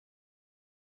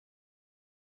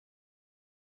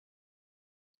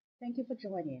Thank you for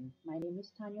joining. My name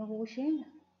is Tanya Hoshin.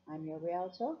 I'm your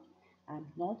realtor. I'm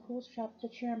North Coast Chapter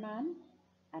Chairman,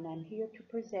 and I'm here to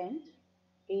present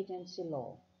agency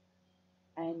law.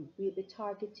 And we'll be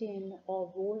targeting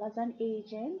our role as an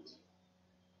agent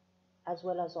as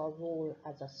well as our role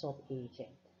as a sub-agent.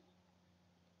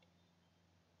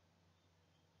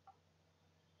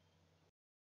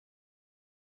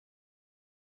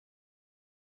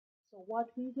 So what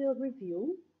we will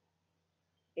review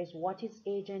is what is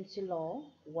agency law,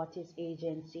 what is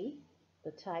agency,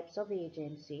 the types of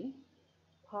agency,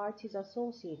 parties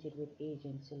associated with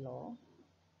agency law,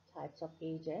 types of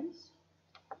agents,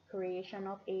 creation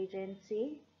of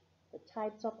agency, the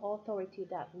types of authority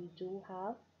that we do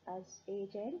have as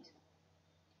agent,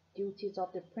 duties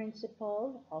of the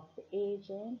principal, of the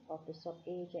agent, of the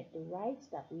sub-agent, the rights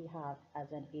that we have as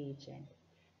an agent,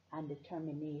 and the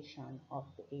termination of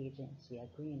the agency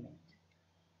agreement.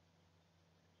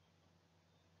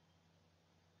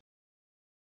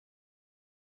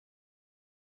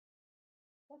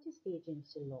 What is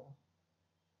agency law?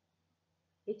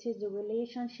 It is the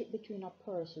relationship between a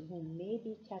person who may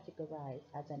be categorized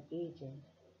as an agent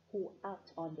who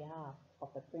acts on behalf of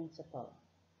a principal,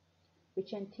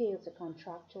 which entails a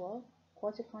contractual,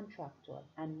 quasi-contractual,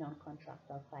 and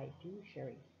non-contractual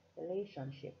fiduciary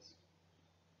relationships.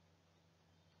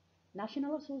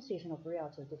 National Association of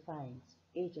Realtors defines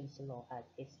agency law as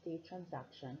a state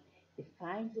transaction,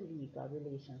 defines the legal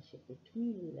relationship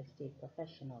between real estate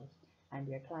professionals and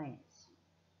their clients.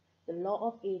 The law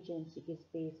of agency is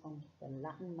based on the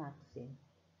Latin maxim,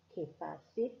 que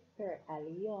facit per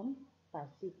alium,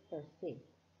 facit per se,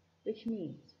 which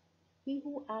means he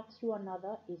who acts through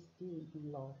another is deemed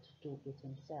in law to do it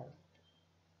himself.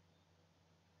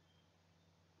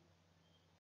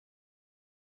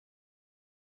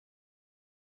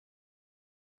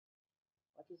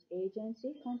 What is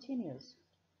agency? Continues.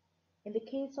 In the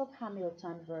case of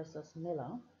Hamilton versus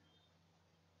Miller,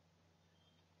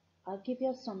 I'll give you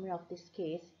a summary of this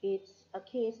case. It's a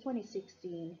case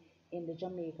 2016 in the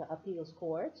Jamaica Appeals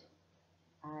Court,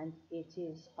 and it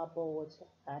is about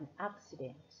an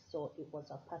accident. So it was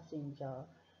a passenger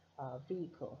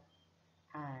vehicle,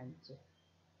 and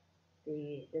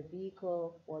the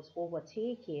vehicle was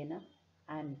overtaken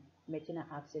and making an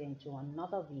accident to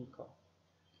another vehicle.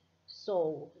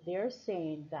 So they're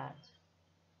saying that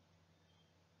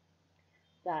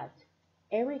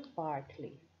Eric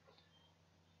Bartley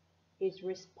is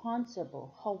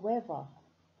responsible. However,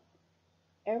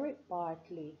 Eric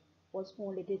Bartley was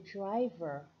only the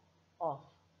driver of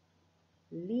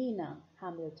Lena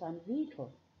Hamilton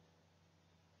vehicle.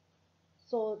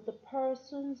 So the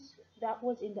persons that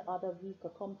was in the other vehicle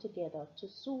come together to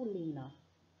sue Lena.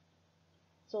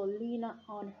 So Lena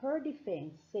on her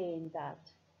defense saying that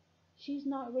she's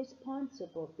not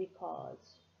responsible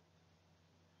because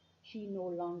she no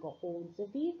longer owns the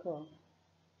vehicle.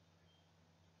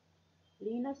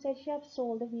 Lena said she had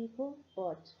sold the vehicle,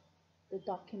 but the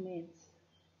documents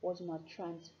was not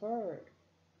transferred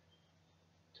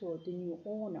to the new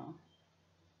owner.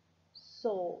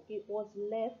 So it was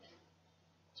left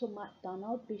to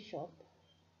McDonald Bishop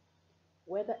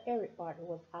whether Eric Bartley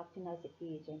was acting as the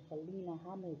agent for Lena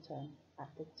Hamilton at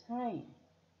the time,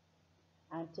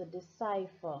 and to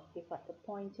decipher if at the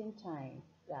point in time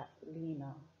that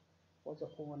Lena was the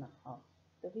owner of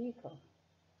the vehicle.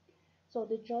 So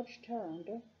the judge turned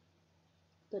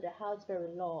to the Halsbury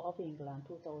Law of England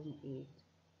 2008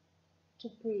 to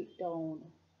break down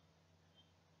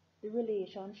the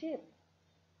relationship.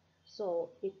 So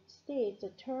it states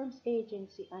the terms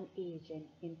agency and agent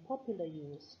in popular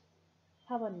use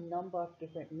have a number of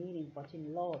different meanings, but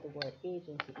in law the word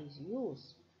agency is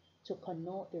used to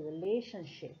connote the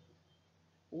relationship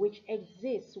which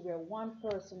exists where one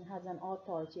person has an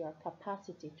authority or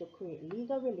capacity to create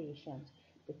legal relations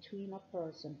between a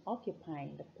person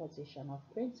occupying the position of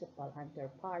principal and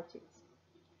third parties.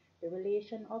 The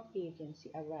relation of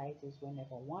agency arises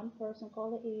whenever one person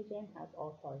called the agent has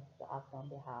authority to act on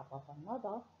behalf of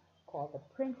another called the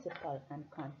principal and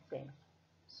consent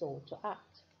so to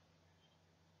act.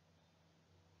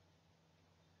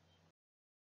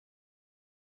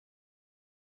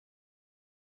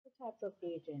 The types of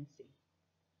agency.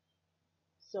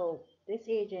 So this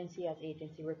agency as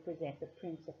agency represents the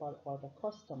principal or the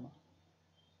customer.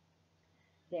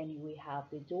 Then we have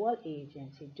the dual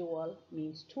agency. Dual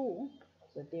means two,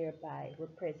 so thereby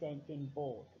representing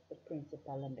both the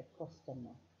principal and the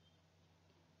customer.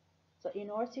 So in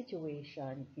our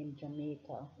situation in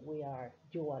Jamaica, we are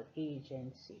dual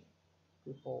agency.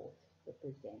 We both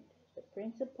represent the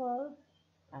principal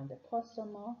and the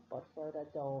customer, but further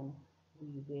down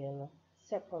we will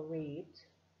separate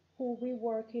who we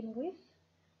working with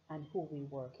and who we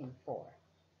working for.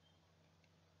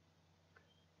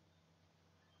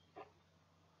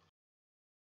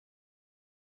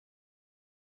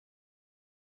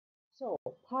 So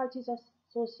parties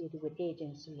associated with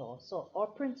agency law. So our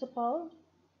principal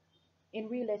in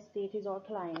real estate is our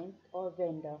client or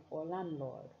vendor or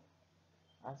landlord.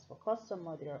 As for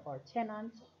customer, there are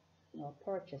tenants,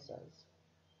 purchasers.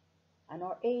 And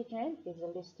our agent is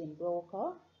a listing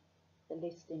broker, the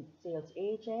listing sales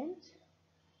agent,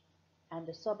 and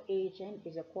the sub-agent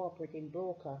is a cooperating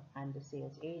broker and the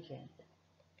sales agent.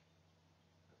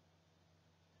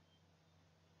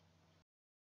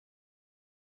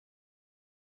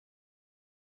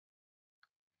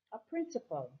 A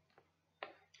principal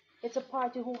is a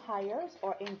party who hires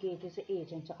or engages the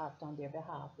agent to act on their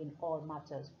behalf in all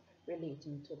matters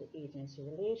relating to the agency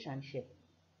relationship.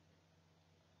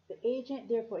 The agent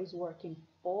therefore is working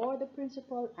for the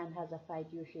principal and has a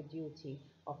fiduciary duty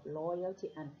of loyalty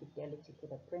and fidelity to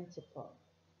the principal,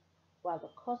 while the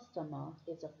customer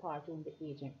is a party whom the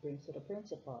agent brings to the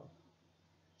principal.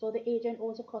 So the agent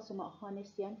owes the customer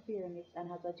honesty and fairness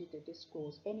and has a duty to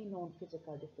disclose any known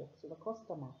physical defects to the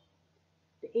customer.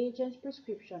 The agent's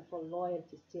prescription for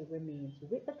loyalty still remains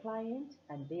with the client,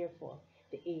 and therefore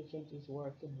the agent is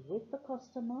working with the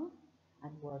customer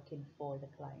and working for the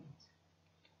client.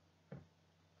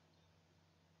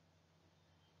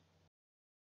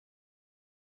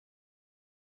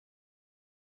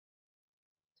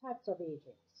 Types of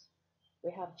agents.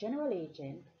 We have general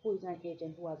agent, who is an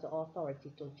agent who has the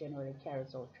authority to generally carry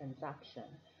out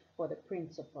transactions for the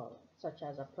principal, such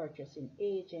as a purchasing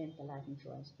agent, a life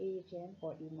insurance agent,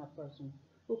 or even a person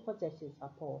who possesses a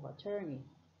power of attorney.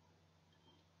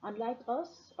 Unlike us,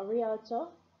 a realtor,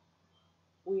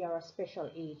 we are a special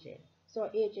agent. So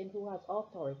an agent who has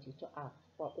authority to act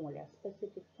for only a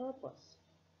specific purpose.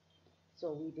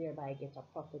 So we thereby get a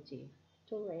property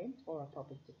to rent or a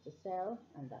property to sell,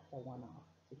 and that's a one-off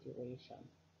situation.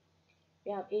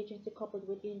 We have agency coupled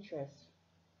with interest.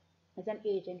 As an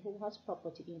agent who has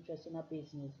property interest in a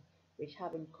business which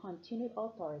having continued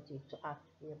authority to act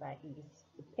whereby he is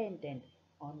dependent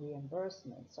on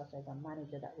reimbursement, such as a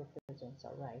manager that represents a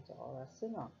writer or a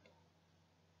singer.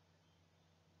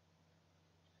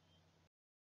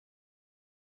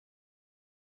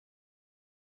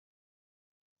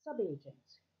 Subagent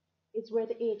is where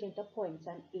the agent appoints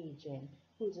an agent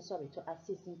who is subject to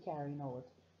assist in carrying out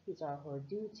his or her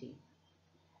duty.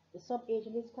 The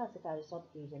sub-agent is classified as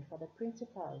sub-agent for the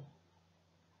principal,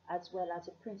 as well as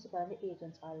the principal and the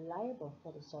agents are liable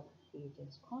for the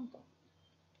sub-agent's conduct.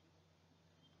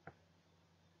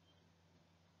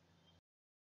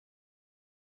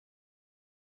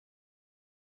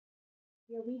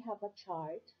 Here we have a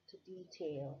chart to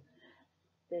detail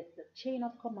the chain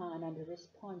of command and the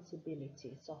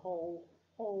responsibility. So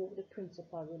how the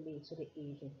principal relates to the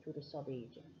agent to the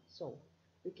sub-agent. So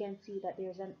we can see that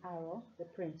there's an arrow, the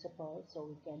principal. So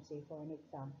we can say, for an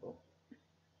example,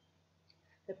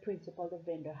 the principal, the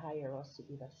vendor hire us to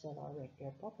either sell or rent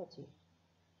their property.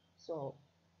 So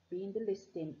being the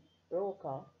listing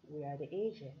broker, we are the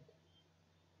agent.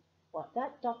 But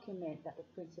that document that the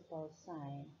principal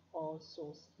signed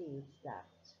also states that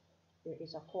there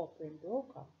is a corporate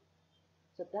broker.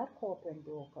 So that corporate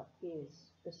broker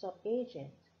is the sub-agent.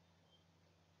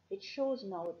 It shows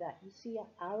now that you see an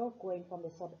arrow going from the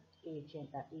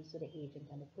sub-agent that leads to the agent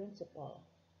and the principal,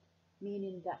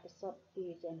 meaning that the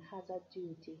sub-agent has a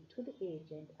duty to the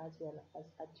agent as well as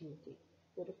a duty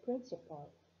to the principal.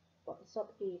 But the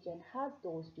sub-agent has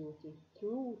those duties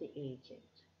through the agent.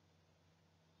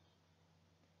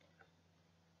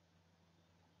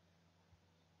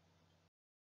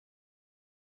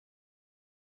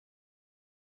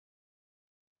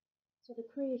 So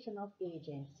the creation of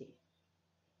agency.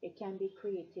 It can be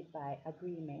created by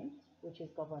agreement, which is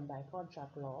governed by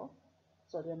contract law.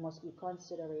 So there must be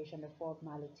consideration of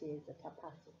formalities, the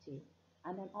capacity,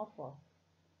 and an offer.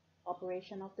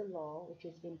 Operation of the law, which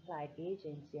is implied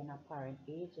agency and apparent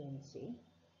agency.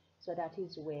 So that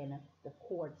is when the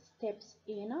court steps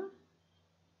in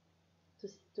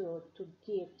to,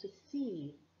 to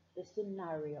see the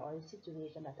scenario or the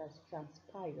situation that has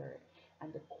transpired,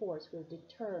 and the courts will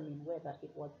determine whether it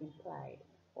was implied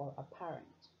or apparent.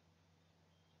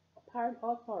 Apparent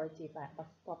authority by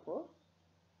estoppel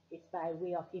is by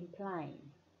way of implying,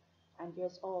 and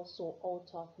there's also out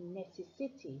of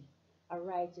necessity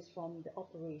arises from the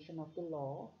operation of the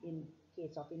law in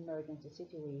case of emergency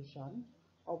situation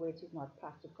or where it is not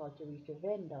practical to reach a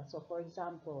vendor. So for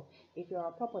example, if you're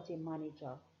a property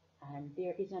manager and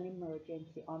there is an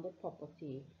emergency on the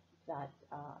property that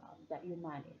you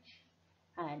manage,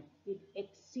 and it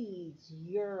exceeds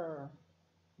your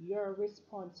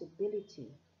responsibility,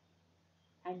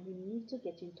 and you need to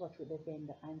get in touch with the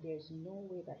vendor, and there's no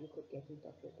way that you could get in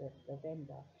touch with the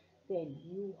vendor, then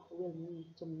you will need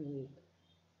to make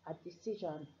a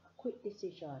decision, a quick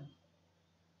decision.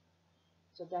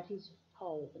 So that is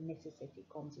how necessity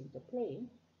comes into play.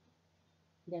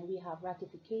 Then we have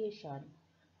ratification,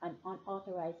 an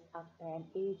unauthorized act by an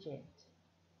agent.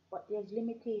 But there's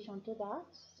limitation to that,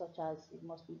 such as it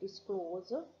must be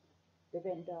disclosed, the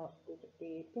vendor,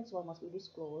 the principal must be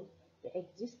disclosed, the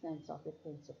existence of the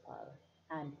principal,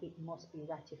 and it must be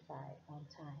ratified on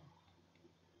time.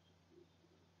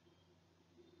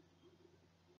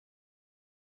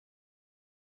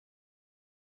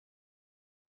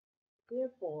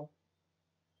 Therefore,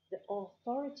 the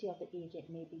authority of the agent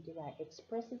may be derived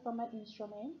expressly from an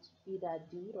instrument, either a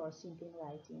deed or simply in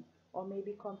writing, or may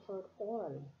be conferred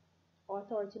orally.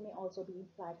 Authority may also be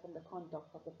implied from the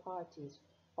conduct of the parties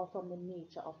or from the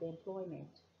nature of the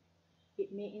employment.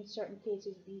 It may in certain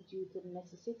cases be due to the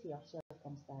necessity of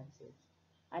circumstances,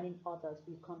 and in others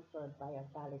be conferred by a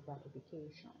valid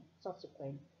ratification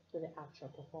subsequent to the actual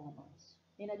performance.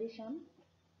 In addition,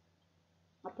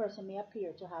 a person may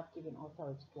appear to have given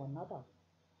authority to another,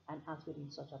 and as within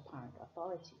such apparent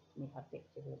authority may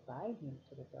effectively bind him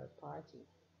to the third party.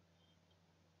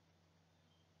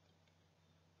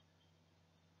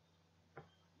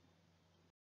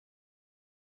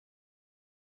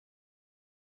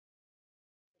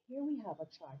 Here we have a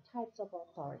chart, types of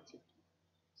authority.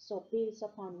 So based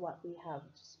upon what we have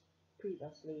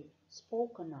previously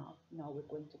spoken of, now we're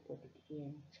going to put it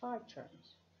in chart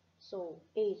terms. So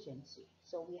agency.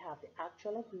 So we have the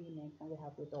actual agreement and we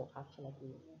have without actual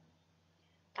agreement.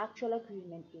 Actual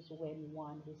agreement is when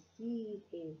one receives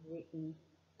a written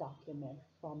document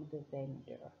from the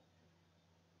vendor,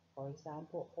 for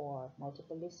example, or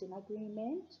multiple listing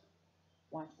agreement.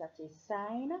 Once that is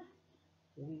signed,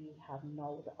 we have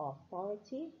now the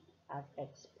authority as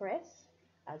express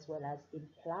as well as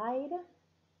implied.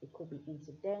 It could be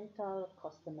incidental,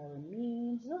 customary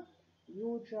means,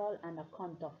 usual, and the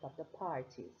conduct of the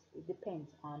parties. It depends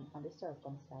on the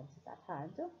circumstances at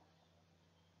hand.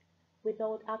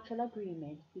 Without actual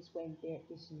agreement is when there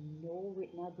is no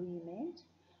written agreement,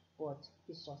 but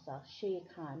it's just a shake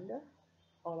hand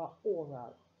or an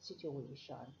oral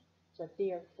situation. So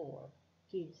therefore,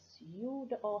 gives you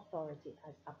the authority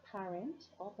as apparent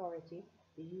authority,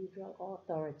 the usual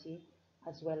authority,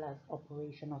 as well as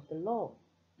operation of the law.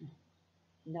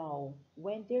 Now,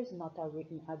 when there's not a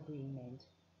written agreement,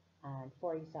 and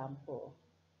for example,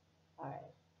 alright,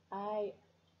 I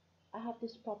have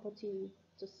this property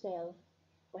to sell,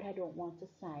 but I don't want to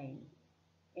sign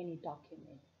any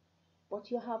document. But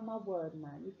you have my word,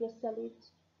 man. If you sell it,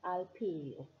 I'll pay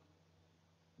you.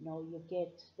 Now you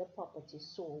get the property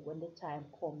sold. When the time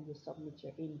comes, you submit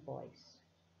your invoice.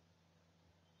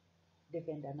 The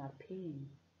vendor not paying.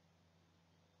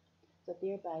 So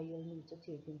thereby you'll need to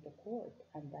take into court,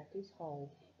 and that is how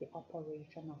the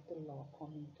operation of the law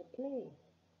come into play.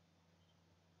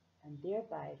 And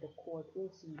thereby the court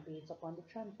will see based upon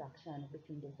the transaction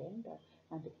between the vendor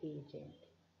and the agent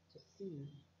to see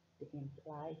the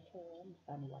implied terms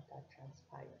and what had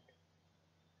transpired.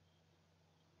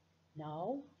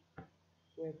 Now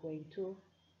we're going to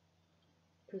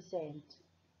present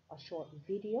a short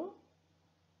video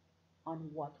on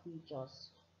what we just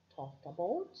talked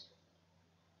about,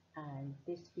 and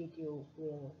this video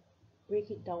will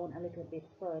break it down a little bit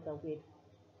further with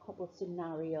a couple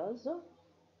scenarios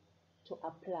to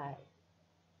apply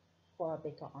for a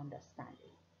better understanding.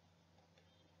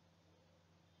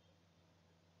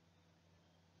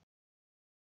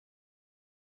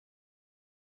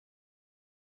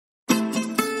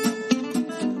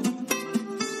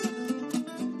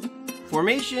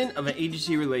 Formation of an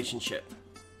agency relationship.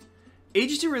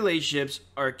 Agency relationships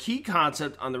are a key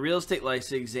concept on the real estate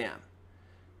license exam.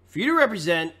 For you to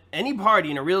represent any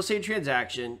party in a real estate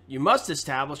transaction, you must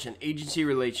establish an agency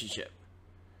relationship.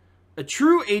 A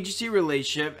true agency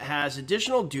relationship has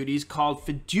additional duties called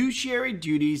fiduciary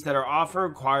duties that are often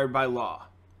required by law.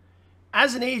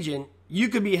 As an agent, you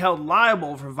could be held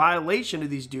liable for violation of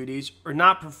these duties or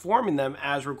not performing them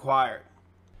as required.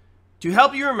 To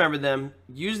help you remember them,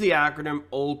 use the acronym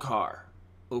OLCAR: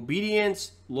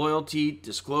 Obedience, Loyalty,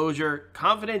 Disclosure,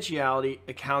 Confidentiality,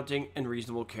 Accounting, and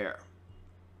Reasonable Care.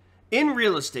 In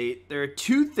real estate, there are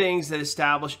two things that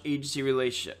establish agency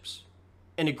relationships: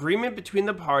 an agreement between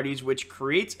the parties which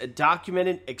creates a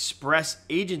documented express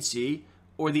agency,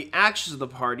 or the actions of the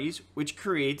parties which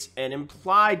creates an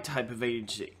implied type of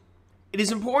agency. It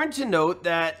is important to note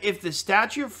that if the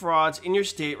statute of frauds in your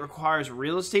state requires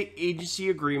real estate agency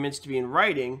agreements to be in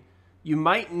writing, you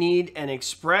might need an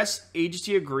express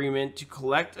agency agreement to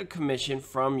collect a commission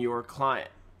from your client.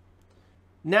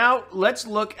 Now, let's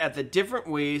look at the different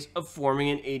ways of forming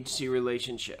an agency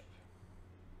relationship.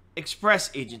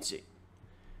 Express agency.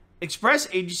 Express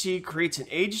agency creates an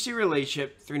agency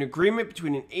relationship through an agreement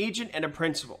between an agent and a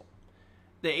principal.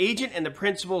 The agent and the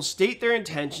principal state their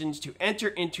intentions to enter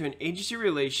into an agency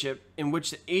relationship in which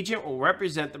the agent will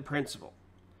represent the principal.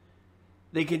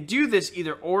 They can do this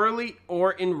either orally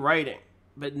or in writing,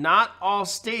 but not all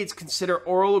states consider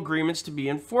oral agreements to be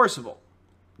enforceable.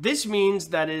 This means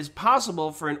that it is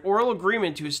possible for an oral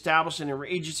agreement to establish an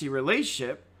agency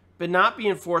relationship, but not be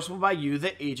enforceable by you,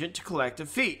 the agent, to collect a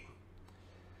fee.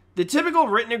 The typical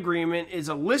written agreement is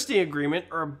a listing agreement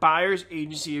or a buyer's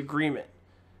agency agreement.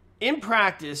 In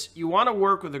practice, you want to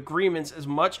work with agreements as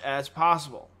much as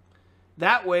possible.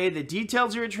 That way, the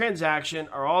details of your transaction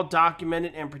are all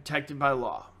documented and protected by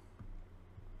law.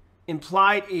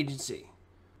 Implied agency.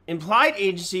 Implied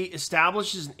agency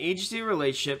establishes an agency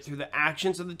relationship through the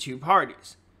actions of the two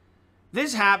parties.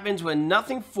 This happens when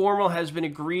nothing formal has been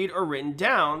agreed or written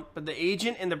down, but the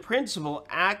agent and the principal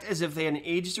act as if they had an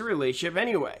agency relationship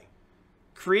anyway.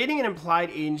 Creating an implied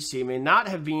agency may not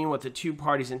have been what the two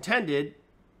parties intended,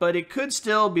 but it could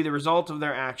still be the result of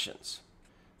their actions.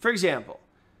 For example,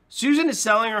 Susan is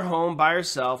selling her home by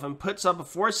herself and puts up a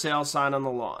for sale sign on the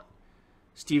lawn.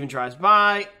 Stephen drives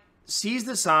by, sees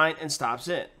the sign, and stops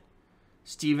in.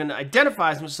 Stephen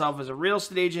identifies himself as a real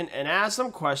estate agent and asks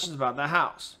some questions about the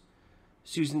house.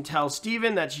 Susan tells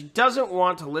Stephen that she doesn't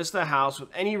want to list the house with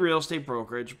any real estate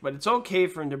brokerage, but it's okay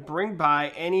for him to bring by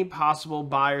any possible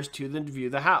buyers to them to view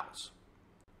the house.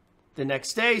 The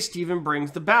next day, Stephen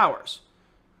brings the Bowers,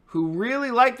 who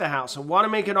really like the house and want to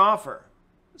make an offer.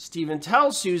 Stephen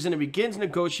tells Susan and begins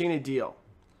negotiating a deal.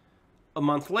 A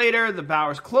month later, the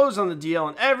Bowers close on the deal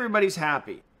and everybody's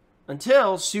happy,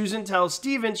 until Susan tells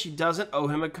Stephen she doesn't owe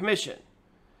him a commission.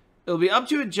 It will be up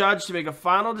to a judge to make a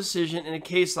final decision in a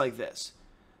case like this,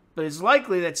 but it's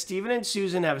likely that Stephen and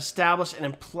Susan have established an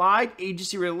implied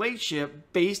agency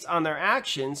relationship based on their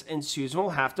actions, and Susan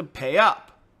will have to pay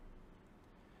up.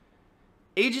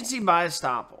 Agency by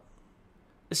estoppel.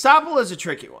 Estoppel is a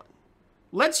tricky one.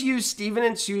 Let's use Stephen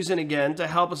and Susan again to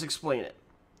help us explain it.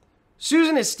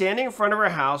 Susan is standing in front of her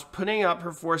house putting up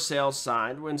her for sale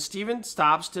sign when Stephen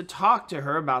stops to talk to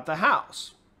her about the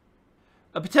house.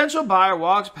 A potential buyer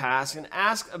walks past and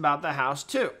asks about the house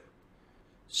too.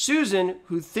 Susan,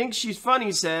 who thinks she's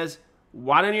funny, says,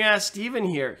 "Why don't you ask Stephen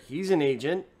here? He's an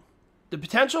agent." The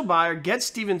potential buyer gets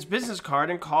Stephen's business card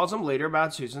and calls him later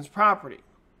about Susan's property.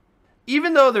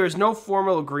 Even though there is no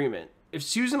formal agreement, if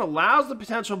Susan allows the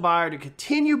potential buyer to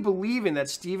continue believing that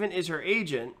Stephen is her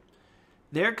agent,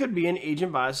 there could be an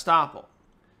agent by estoppel.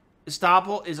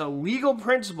 Estoppel is a legal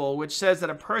principle which says that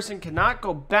a person cannot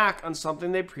go back on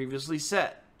something they previously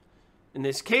said. In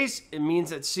this case, it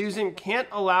means that Susan can't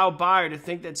allow a buyer to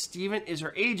think that Stephen is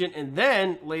her agent and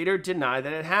then later deny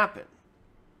that it happened.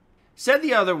 Said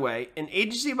the other way, an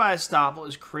agency by estoppel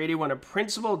is created when a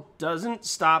principal doesn't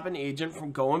stop an agent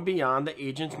from going beyond the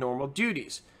agent's normal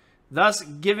duties, thus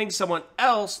giving someone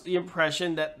else the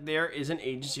impression that there is an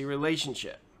agency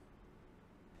relationship.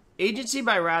 Agency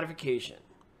by ratification.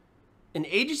 An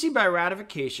agency by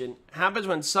ratification happens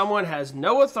when someone has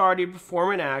no authority to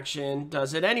perform an action,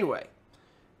 does it anyway,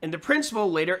 and the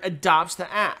principal later adopts the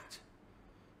act.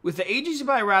 With the agency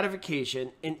by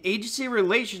ratification, an agency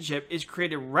relationship is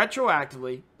created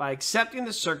retroactively by accepting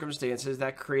the circumstances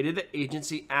that created the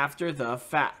agency after the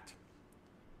fact.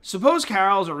 Suppose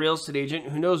Carol is a real estate agent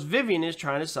who knows Vivian is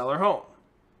trying to sell her home.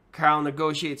 Carol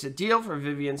negotiates a deal for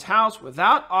Vivian's house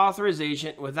without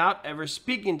authorization, without ever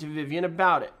speaking to Vivian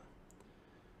about it.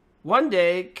 One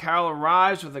day, Carol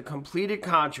arrives with a completed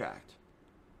contract.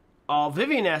 All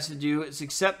Vivian has to do is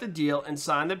accept the deal and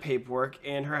sign the paperwork,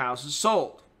 and her house is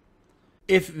sold.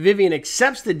 If Vivian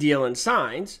accepts the deal and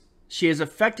signs, she has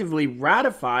effectively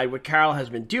ratified what Carol has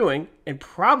been doing and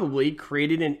probably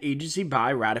created an agency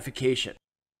by ratification.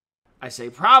 I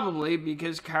say probably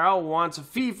because Carol wants a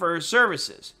fee for her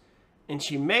services, and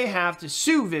she may have to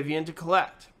sue Vivian to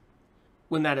collect.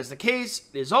 When that is the case,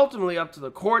 it is ultimately up to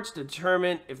the courts to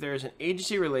determine if there is an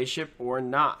agency relationship or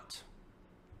not.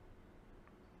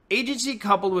 Agency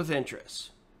coupled with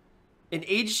interest. An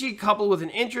agency coupled with an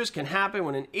interest can happen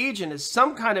when an agent has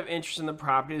some kind of interest in the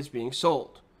property that's being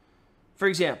sold. For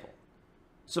example,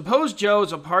 suppose Joe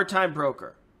is a part-time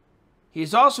broker. He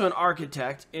is also an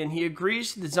architect, and he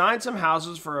agrees to design some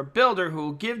houses for a builder who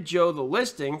will give Joe the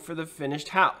listing for the finished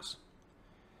house.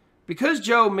 Because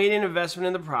Joe made an investment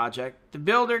in the project, the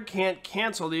builder can't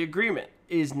cancel the agreement.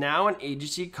 It is now an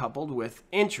agency coupled with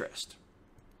interest.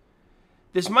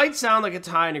 This might sound like a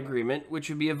tie-in agreement, which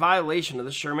would be a violation of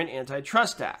the Sherman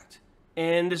Antitrust Act.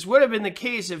 And this would have been the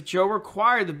case if Joe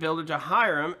required the builder to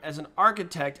hire him as an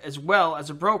architect as well as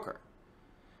a broker.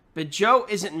 But Joe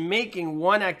isn't making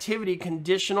one activity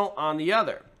conditional on the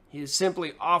other. He is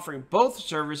simply offering both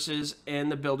services,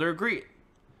 and the builder agreed.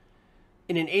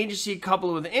 In an agency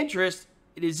coupled with interest,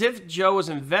 it is as if Joe was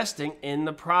investing in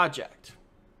the project.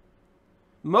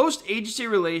 Most agency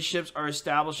relationships are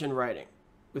established in writing,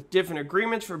 with different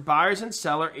agreements for buyers and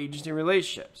seller agency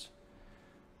relationships.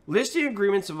 Listing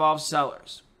agreements involve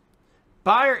sellers.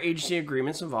 Buyer agency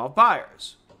agreements involve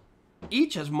buyers.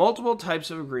 Each has multiple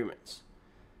types of agreements.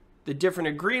 The different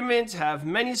agreements have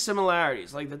many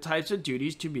similarities, like the types of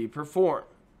duties to be performed.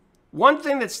 One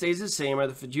thing that stays the same are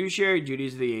the fiduciary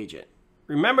duties of the agent.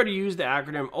 Remember to use the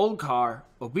acronym OLDCAR: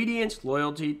 obedience,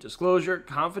 loyalty, disclosure,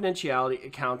 confidentiality,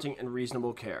 accounting, and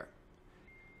reasonable care.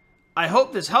 I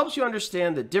hope this helps you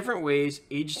understand the different ways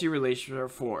agency relationships are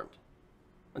formed.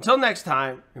 Until next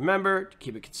time, remember to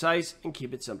keep it concise and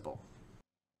keep it simple.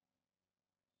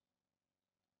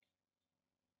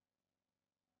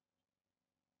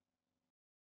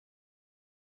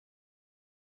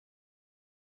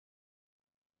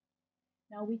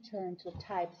 Now we turn to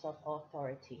types of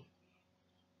authority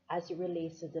as it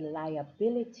relates to the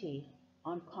liability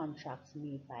on contracts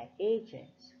made by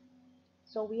agents.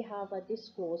 So we have a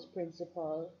disclosed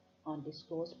principal,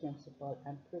 undisclosed principal,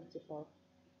 and principal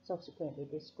subsequently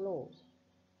disclosed.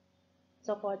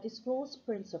 So for a disclosed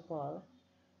principal,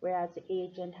 whereas the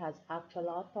agent has actual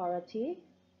authority,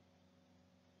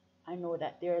 I know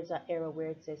that there is an error where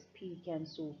it says P can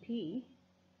sue P,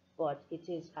 but it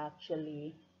is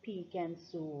actually P can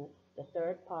sue the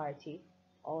third party.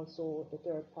 Also, the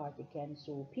third party can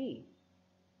sue P.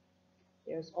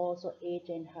 There's also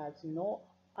agent has no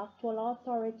actual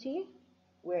authority,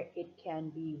 where it can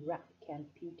be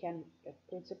the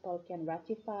principal can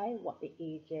ratify what the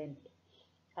agent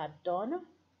had done,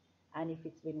 and if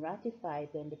it's been ratified,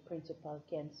 then the principal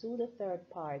can sue the third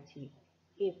party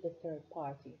if the third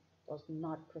party does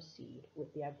not proceed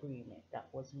with the agreement that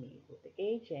was made with the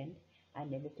agent,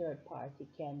 and then the third party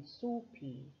can sue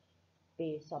P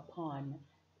based upon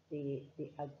the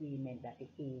agreement that the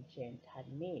agent had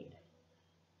made.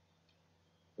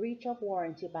 Breach of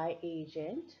warranty by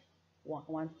agent.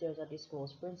 Once there's a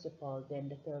disclosed principal, then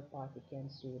the third party can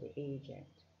sue the agent.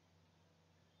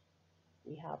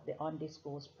 We have the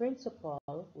undisclosed principal,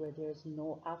 where there's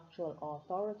no actual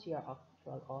authority or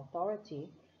actual authority,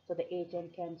 so the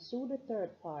agent can sue the third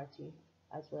party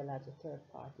as well as the third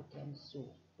party can sue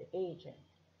the agent.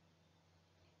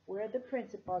 Where the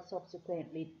principal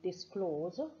subsequently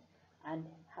discloses and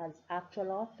has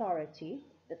actual authority,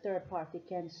 the third party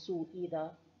can sue either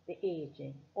the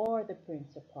agent or the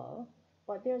principal.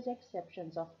 But there's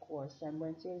exceptions, of course, and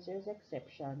when there's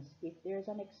exceptions, if there's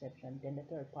an exception, then the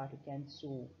third party can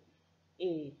sue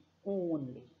A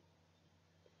only.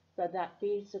 So that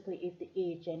basically if the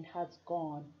agent has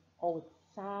gone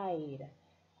outside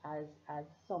as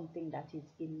something that is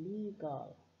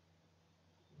illegal,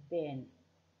 then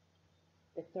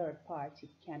the third party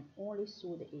can only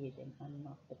sue the agent and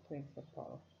not the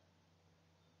principal.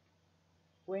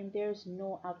 When there's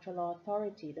no actual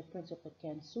authority, the principal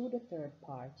can sue the third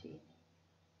party.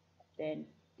 Then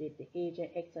did the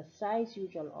agent exercise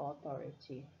usual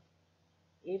authority?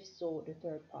 If so, the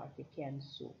third party can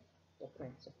sue the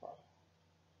principal.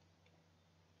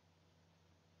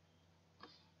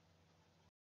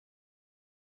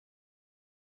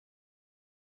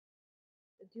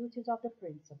 The duties of the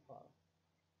principal: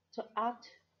 to act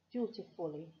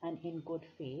dutifully and in good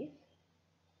faith,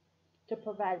 to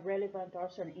provide relevant or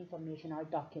certain information or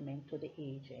document to the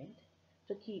agent,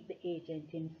 to keep the agent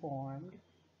informed,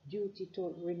 duty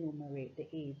to remunerate the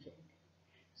agent.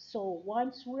 So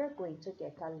once we're going to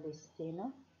get a listing,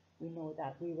 we know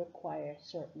that we require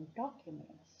certain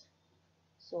documents.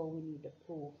 So we need the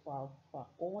proof of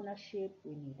ownership,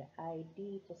 we need the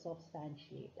ID to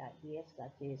substantiate that yes,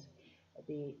 that is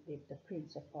the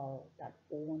principal that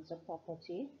owns the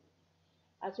property.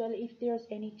 As well, if there's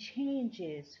any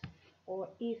changes or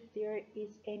if there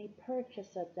is any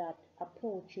purchaser that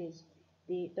approaches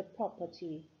the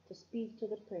property to speak to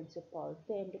the principal,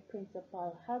 then the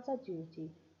principal has a duty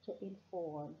to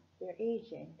inform their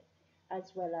agent,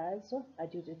 as well as a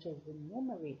duty to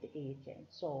remunerate the agent.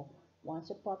 So once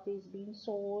the property is being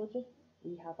sold,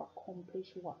 we have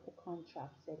accomplished what the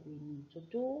contract said we need to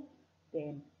do,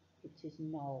 then it is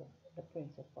now the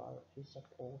principal is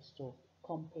supposed to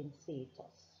compensate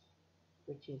us,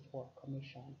 which is our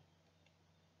commission.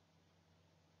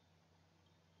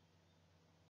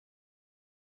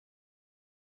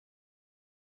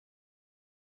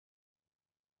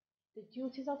 The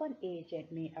duties of an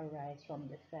agent may arise from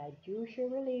the fiduciary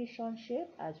relationship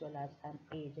as well as an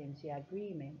agency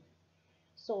agreement.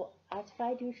 So, as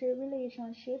fiduciary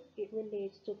relationship, it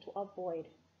relates to avoid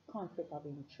conflict of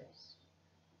interest,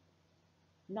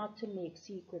 not to make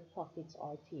secret profits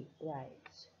or take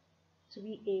bribes, to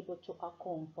be able to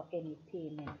account for any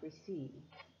payment received.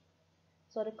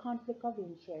 So the conflict of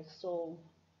interest, so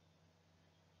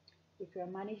if you're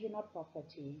managing a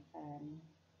property and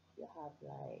you have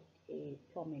like a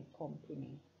plumbing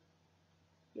company,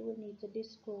 you will need to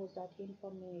disclose that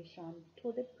information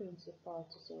to the principal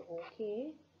to say,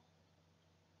 okay,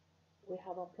 we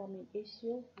have a plumbing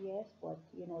issue, yes, but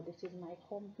this is my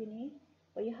company,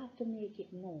 but you have to make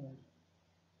it known,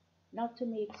 not to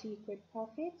make secret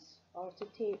profits or to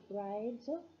take bribes.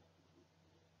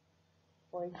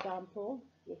 For example,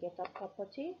 you get a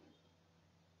property,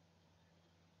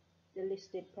 the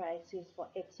listed price is for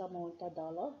X amount of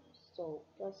dollar, so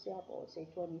just say about say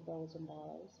 $20,000,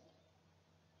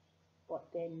 but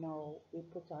then now we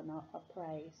put on a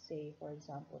price, say for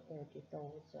example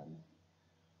 30,000,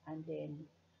 and then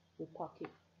we pocket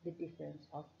the difference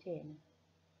of 10.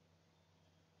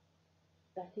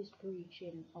 That is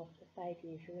breaching of the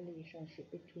fiduciary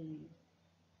relationship between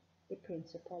the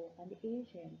principal and the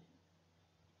agent.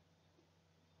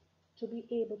 To be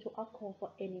able to account for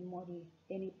any money,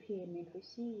 any payment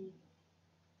received.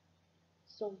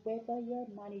 So whether you're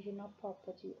managing a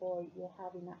property or you're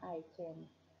having an item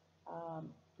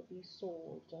to be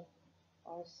sold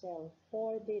or sell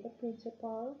for the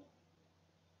principal,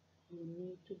 you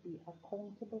need to be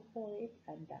accountable for it,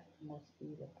 and that must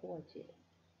be reported.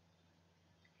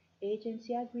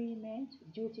 Agency agreement,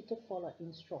 duty to follow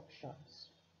instructions.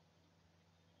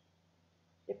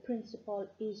 The principal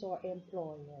is our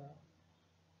employer.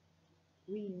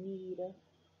 We need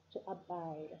to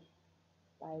abide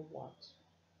by what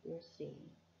we're saying.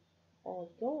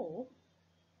 Although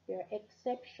there are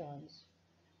exceptions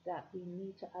that we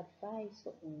need to advise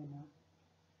the owner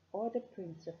or the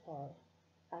principal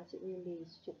as it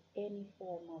relates to any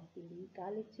form of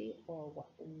illegality or what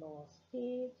the law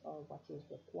states or what is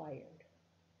required.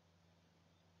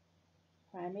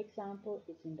 Prime example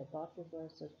is in the Butler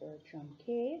versus Bertram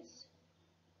case.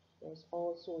 There's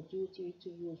also duty to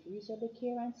use reasonable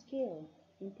care and skill,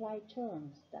 implied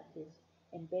terms, that is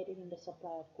embedded in the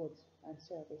Supply of Goods and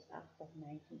Service Act of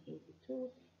 1982,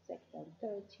 Section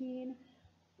 13,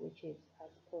 which is as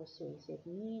persuasive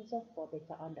means for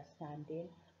better understanding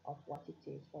of what it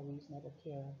is for reasonable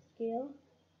care and skill.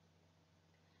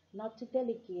 Not to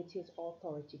delegate his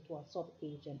authority to a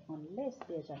sub-agent unless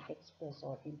there's an express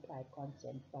or implied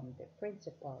consent from the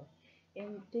principal.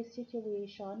 In this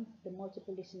situation, the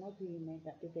multiple listing agreement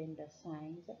that the vendor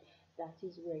signs, that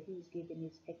is where he's given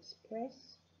his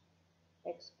express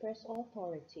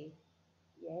authority,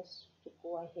 yes, to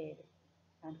go ahead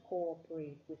and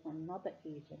cooperate with another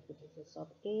agent, which is a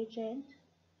sub-agent,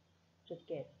 to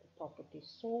get the property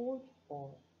sold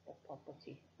or the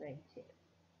property rented.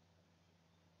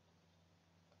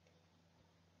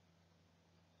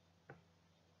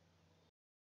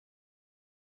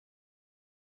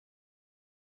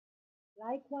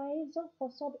 Likewise,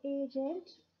 for sub-agent,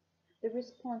 the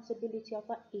responsibility of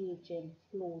an agent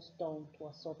flows down to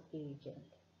a sub-agent.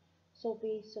 So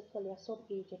basically, a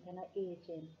sub-agent and an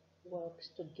agent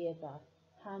works together,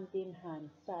 hand in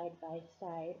hand, side by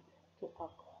side, to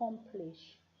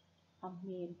accomplish a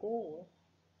main goal,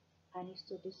 and is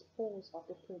to dispose of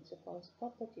the principal's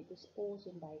property,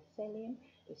 disposing by selling,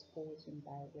 disposing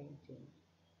by renting.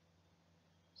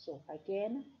 So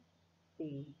again,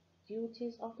 the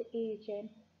duties of the agent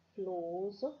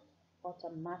flows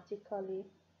automatically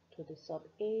to the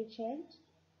sub-agent,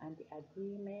 and the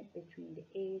agreement between the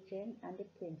agent and the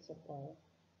principal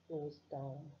flows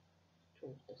down to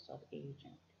the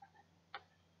sub-agent.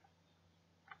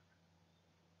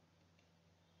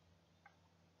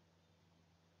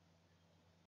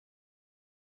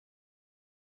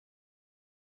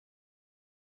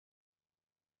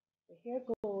 So here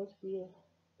goes, we'll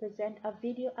present a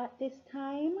video at this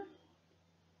time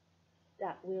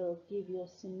that will give you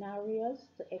scenarios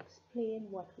to explain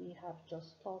what we have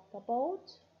just talked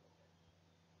about.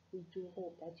 We do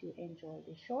hope that you enjoy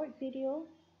the short video.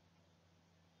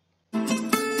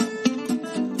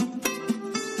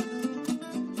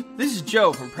 This is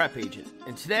Joe from Prep Agent,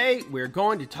 and today we're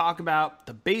going to talk about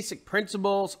the basic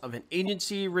principles of an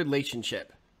agency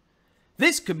relationship.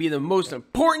 This could be the most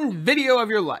important video of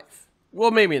your life.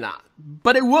 Well, maybe not,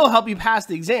 but it will help you pass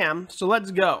the exam, so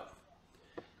let's go.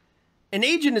 An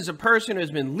agent is a person who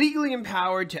has been legally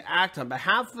empowered to act on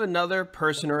behalf of another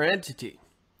person or entity.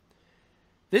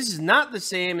 This is not the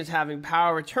same as having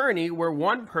power of attorney, where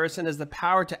one person has the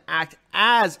power to act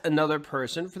as another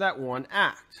person for that one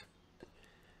act.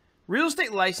 Real estate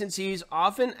licensees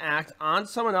often act on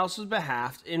someone else's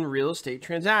behalf in real estate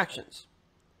transactions.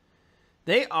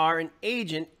 They are an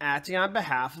agent acting on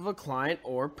behalf of a client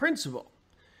or principal.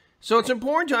 So it's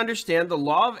important to understand the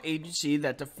law of agency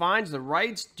that defines the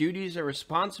rights, duties, and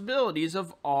responsibilities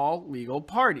of all legal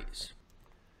parties.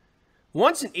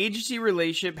 Once an agency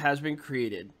relationship has been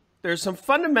created, there are some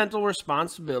fundamental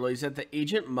responsibilities that the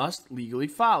agent must legally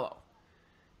follow.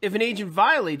 If an agent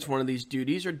violates one of these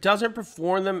duties or doesn't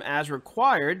perform them as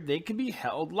required, they can be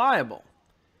held liable.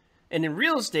 And in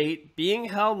real estate, being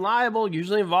held liable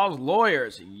usually involves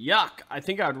lawyers. Yuck, I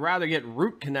think I would rather get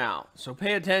root canal, so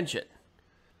pay attention.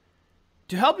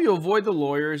 To help you avoid the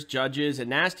lawyers, judges, and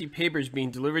nasty papers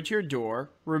being delivered to your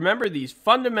door, remember these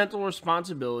fundamental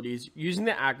responsibilities using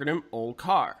the acronym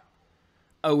OLCAR.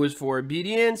 O is for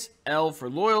obedience, L for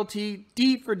loyalty,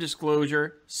 D for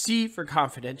disclosure, C for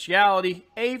confidentiality,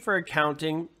 A for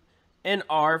accounting, and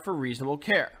R for reasonable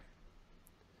care.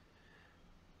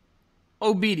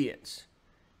 Obedience.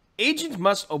 Agents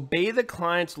must obey the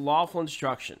client's lawful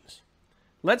instructions.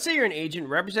 Let's say you're an agent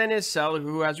representing a seller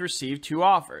who has received 2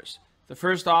 offers. The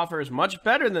first offer is much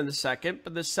better than the second,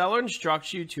 but the seller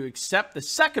instructs you to accept the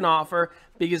second offer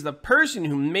because the person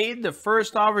who made the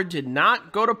first offer did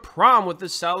not go to prom with the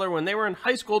seller when they were in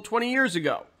high school 20 years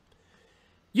ago.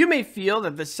 You may feel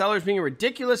that the seller is being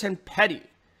ridiculous and petty,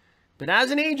 but as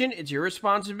an agent, it's your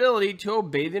responsibility to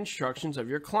obey the instructions of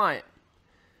your client.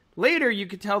 Later, you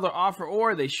could tell the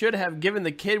offeror they should have given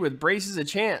the kid with braces a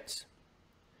chance.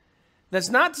 That's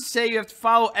not to say you have to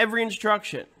follow every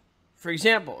instruction. For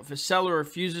example, if a seller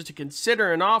refuses to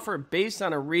consider an offer based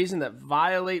on a reason that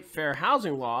violates fair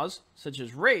housing laws, such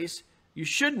as race, you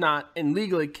should not and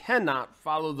legally cannot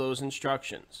follow those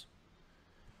instructions.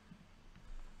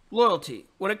 Loyalty.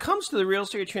 When it comes to the real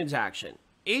estate transaction,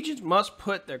 agents must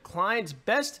put their client's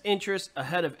best interests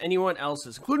ahead of anyone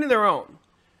else's, including their own.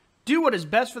 Do what is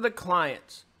best for the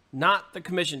clients, not the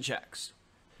commission checks.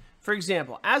 For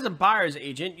example, as a buyer's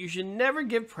agent, you should never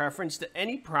give preference to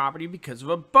any property because of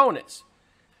a bonus.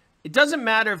 It doesn't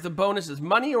matter if the bonus is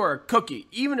money or a cookie,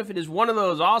 even if it is one of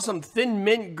those awesome Thin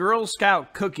Mint Girl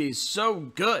Scout cookies, so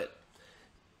good.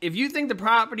 If you think the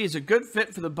property is a good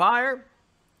fit for the buyer,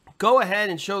 go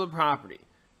ahead and show the property.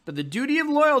 But the duty of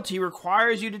loyalty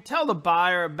requires you to tell the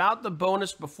buyer about the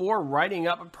bonus before writing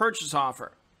up a purchase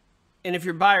offer. And if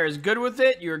your buyer is good with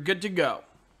it, you're good to go.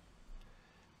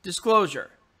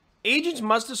 Disclosure. Agents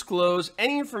must disclose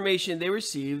any information they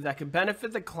receive that could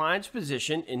benefit the client's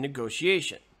position in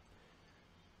negotiation.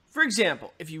 For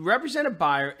example, if you represent a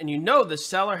buyer and you know the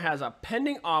seller has a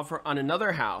pending offer on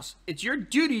another house, it's your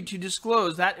duty to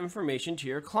disclose that information to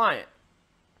your client.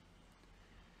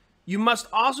 You must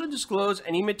also disclose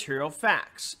any material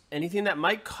facts, anything that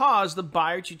might cause the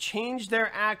buyer to change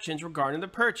their actions regarding the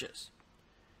purchase.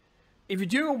 If you're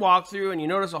doing a walkthrough and you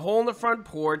notice a hole in the front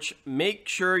porch, make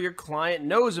sure your client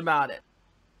knows about it.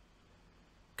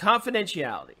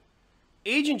 Confidentiality.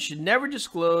 Agents should never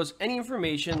disclose any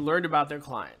information learned about their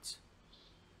clients.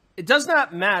 It does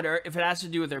not matter if it has to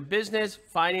do with their business,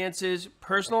 finances,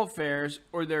 personal affairs,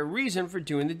 or their reason for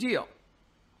doing the deal.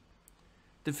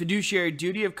 The fiduciary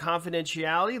duty of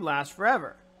confidentiality lasts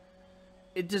forever.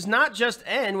 It does not just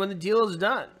end when the deal is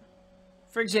done.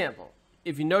 For example,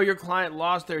 if you know your client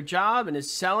lost their job and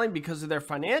is selling because of their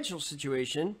financial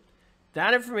situation,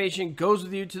 that information goes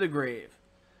with you to the grave.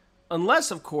 Unless,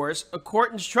 of course, a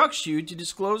court instructs you to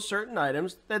disclose certain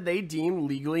items that they deem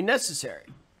legally necessary.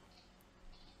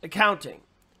 Accounting.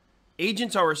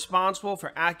 Agents are responsible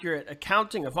for accurate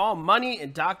accounting of all money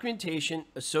and documentation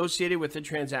associated with the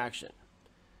transaction.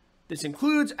 This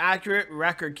includes accurate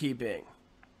record keeping.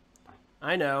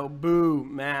 I know, boo,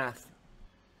 math.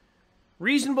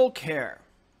 Reasonable care.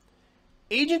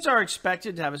 Agents are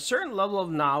expected to have a certain level of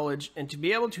knowledge and to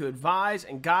be able to advise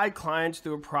and guide clients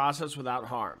through a process without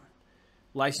harm.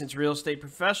 Licensed real estate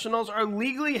professionals are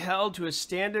legally held to a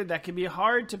standard that can be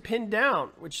hard to pin down,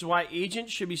 which is why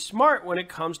agents should be smart when it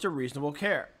comes to reasonable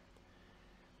care.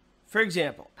 For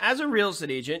example, as a real estate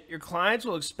agent, your clients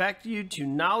will expect you to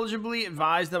knowledgeably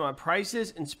advise them on prices,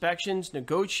 inspections,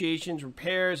 negotiations,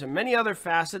 repairs, and many other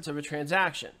facets of a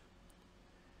transaction.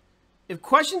 If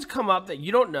questions come up that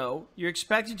you don't know, you're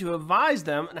expected to advise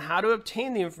them on how to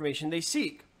obtain the information they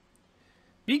seek.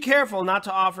 Be careful not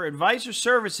to offer advice or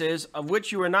services of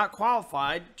which you are not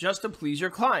qualified just to please your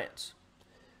clients.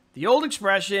 The old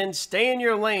expression, stay in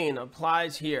your lane,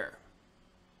 applies here.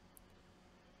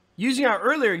 Using our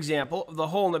earlier example of the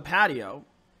hole in the patio,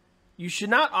 you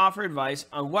should not offer advice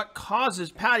on what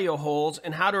causes patio holes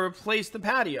and how to replace the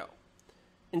patio.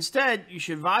 Instead, you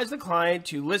should advise the client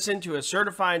to listen to a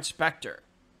certified inspector.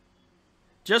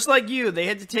 Just like you, they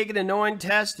had to take an annoying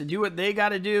test to do what they got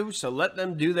to do, so let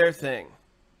them do their thing.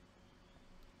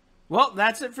 Well,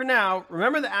 that's it for now.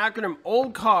 Remember the acronym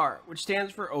OLD-CAR, which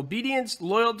stands for Obedience,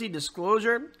 Loyalty,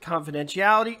 Disclosure,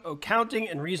 Confidentiality, Accounting,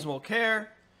 and Reasonable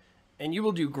Care, and you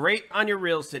will do great on your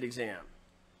real estate exam.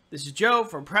 This is Joe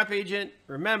from Prep Agent.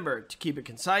 Remember to keep it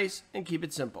concise and keep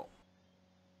it simple.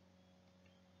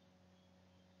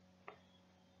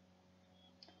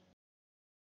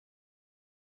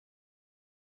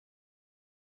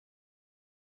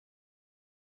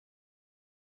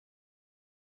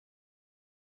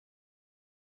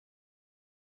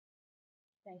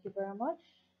 Thank you very much.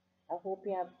 I hope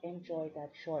you have enjoyed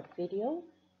that short video.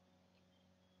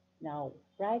 Now,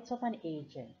 rights of an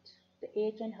agent. The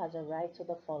agent has a right to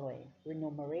the following: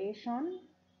 remuneration,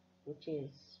 which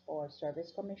is or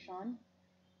service commission,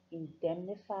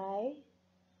 indemnify,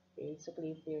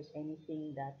 basically if there's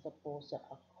anything that's supposed to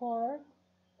occur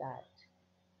that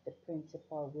the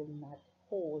principal will not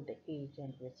hold the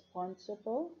agent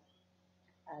responsible,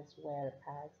 as well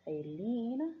as a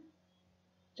lien,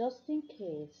 just in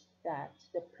case that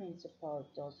the principal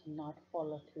does not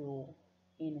follow through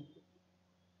in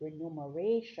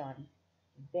remuneration,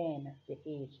 then the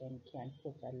agent can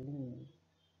put a lien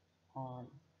on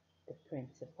the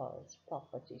principal's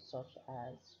property, such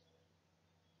as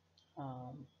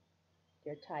um,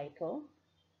 their title.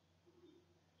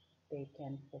 They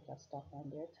can put a stop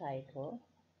on their title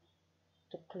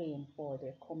to claim for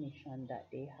their commission that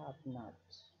they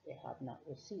have not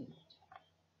received.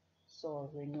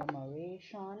 So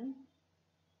remuneration,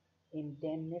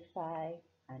 indemnify,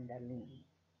 and a lien.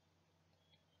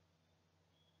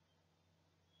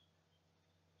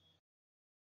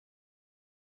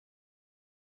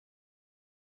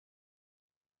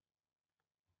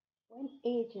 When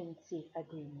agency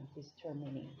agreement is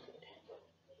terminated,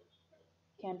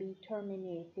 can be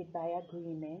terminated by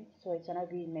agreement. So it's an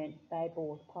agreement by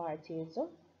both parties.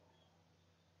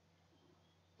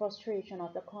 Frustration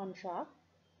of the contract.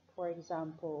 For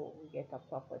example, we get a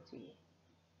property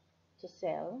to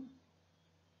sell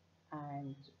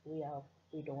and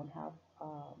we don't have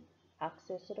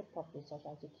access to the property such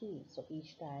as the key. So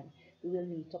each time we will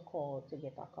need to call to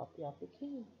get a copy of the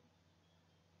key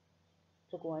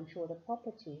to go and show the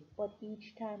property. But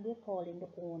each time we're calling the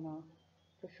owner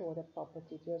to show the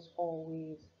property, there's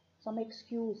always some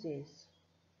excuses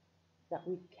that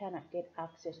we cannot get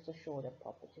access to show the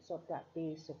property. So that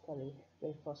basically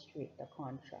will frustrate the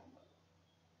contract.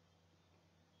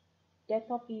 Death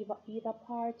of either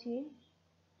party,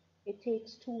 it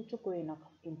takes two to go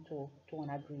into an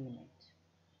agreement.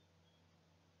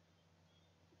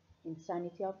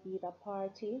 Insanity of either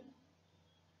party,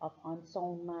 of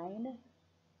unsound mind,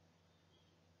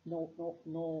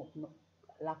 no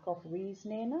lack of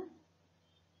reasoning,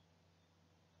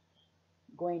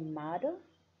 going mad,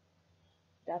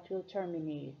 that will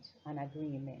terminate an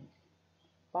agreement.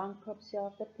 Bankruptcy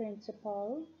of the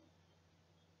principal,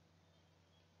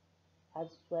 as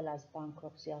well as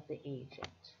bankruptcy of the agent.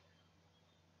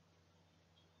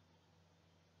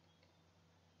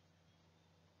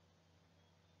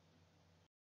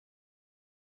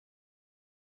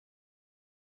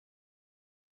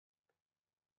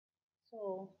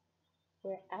 So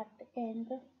we're at the end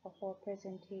of our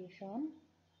presentation,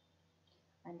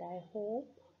 and I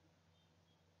hope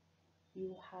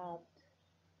you have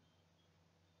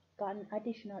gotten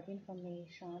additional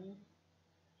information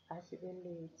as it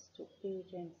relates to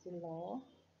agency law,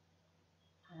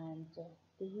 and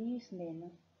the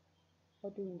reasoning for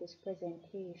doing this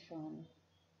presentation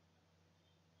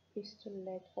is to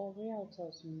let our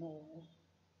realtors know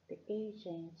the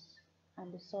agents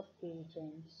and the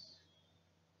sub-agents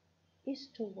is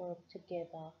to work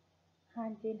together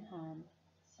hand in hand,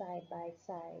 side by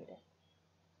side,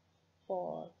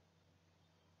 for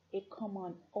a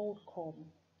common outcome,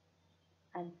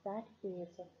 and that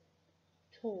is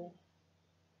to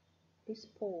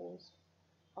dispose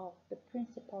of the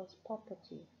principal's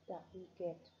property that we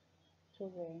get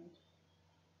to rent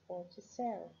or to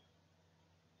sell.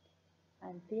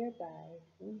 And thereby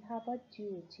we have a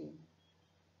duty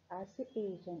as the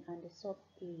agent and the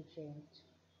sub-agent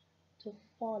to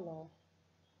follow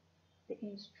the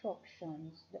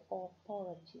instructions, the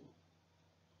authority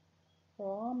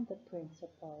from the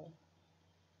principal,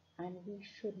 and we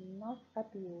should not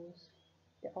abuse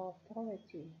the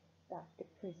authority that the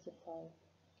principal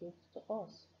gives to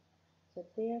us. So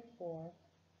therefore,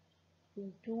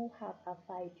 we do have a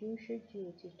fiduciary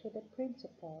duty to the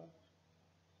principal,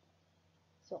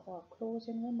 So our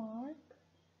closing remark,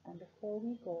 and before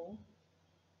we go,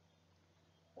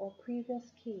 our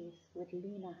previous case with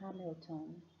Lena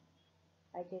Hamilton,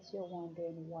 I guess you're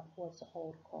wondering what was the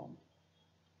outcome.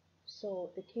 So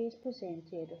the case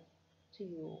presented to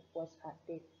you was at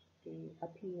the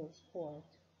appeals court.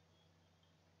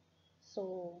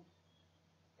 So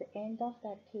the end of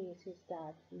that case is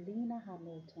that Lena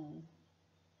Hamilton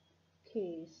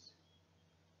case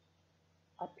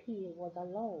appeal was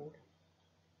allowed,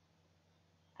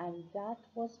 and that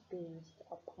was based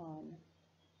upon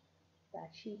that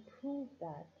she proved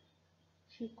that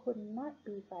she could not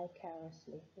be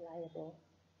vicariously liable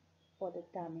for the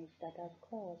damage that had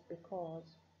caused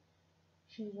because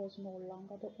she was no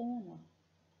longer the owner.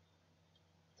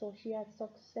 So she had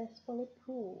successfully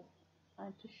proved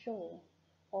and to show,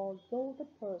 although the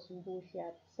person who she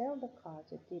had sold the car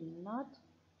to did not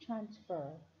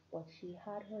transfer, but she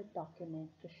had her document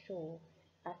to show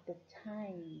at the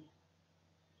time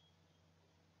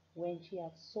when she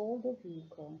had sold the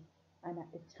vehicle and at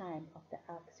the time of the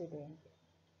accident,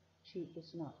 she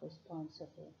is not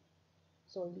responsible.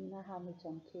 So Lena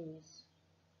Hamilton case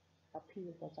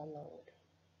appeal was allowed.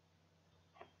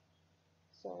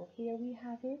 So here we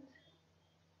have it.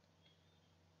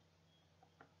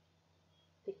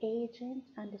 The agent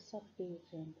and the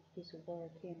sub-agent is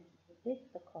working with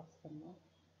the customer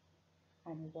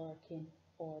and working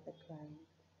for the client.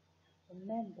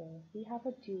 Remember, we have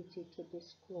a duty to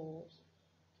disclose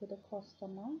to the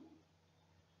customer,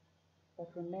 but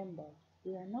remember,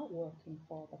 we are not working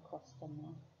for the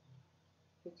customer.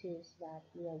 It is that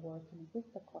we are working with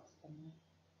the customer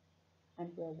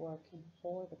and we are working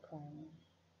for the client.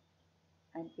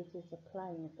 And it is the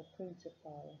client, the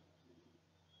principal,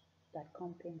 that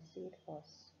compensate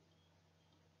us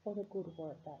for the good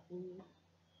work that we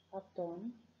have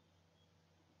done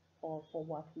or for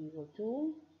what we will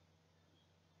do.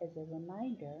 As a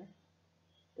reminder,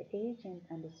 the agent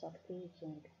and the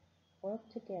sub-agent work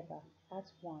together as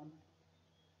one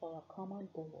for a common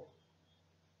goal,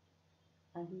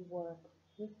 and we work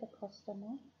with the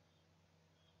customer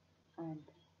and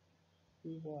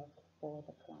we work for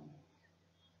the client.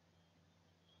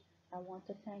 I want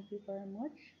to thank you very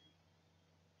much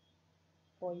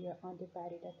for your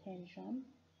undivided attention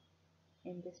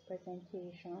in this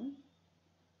presentation,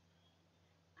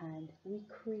 and we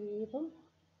crave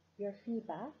your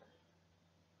feedback.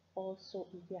 Also,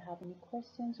 if you have any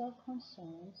questions or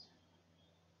concerns,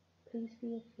 please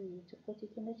feel free to put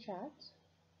it in the chat.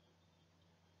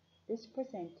 This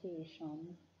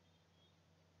presentation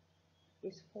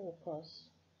is focused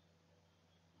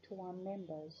to our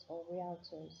members or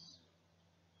realtors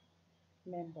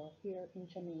member here in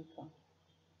Jamaica.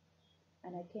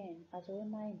 And again, as a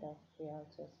reminder,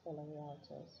 realtors, fellow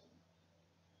realtors,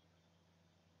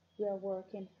 we are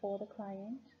working for the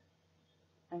client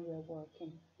and we are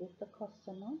working with the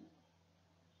customer.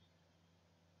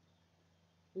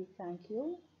 We thank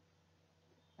you,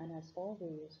 and as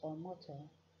always, our motto,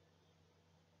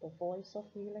 the voice of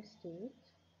real estate.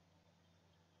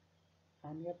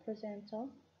 I'm your presenter,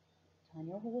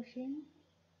 Tanya Hoshin,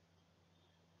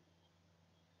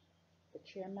 the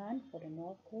chairman for the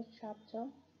North Coast chapter.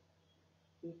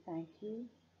 We thank you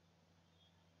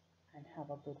and have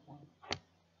a good one.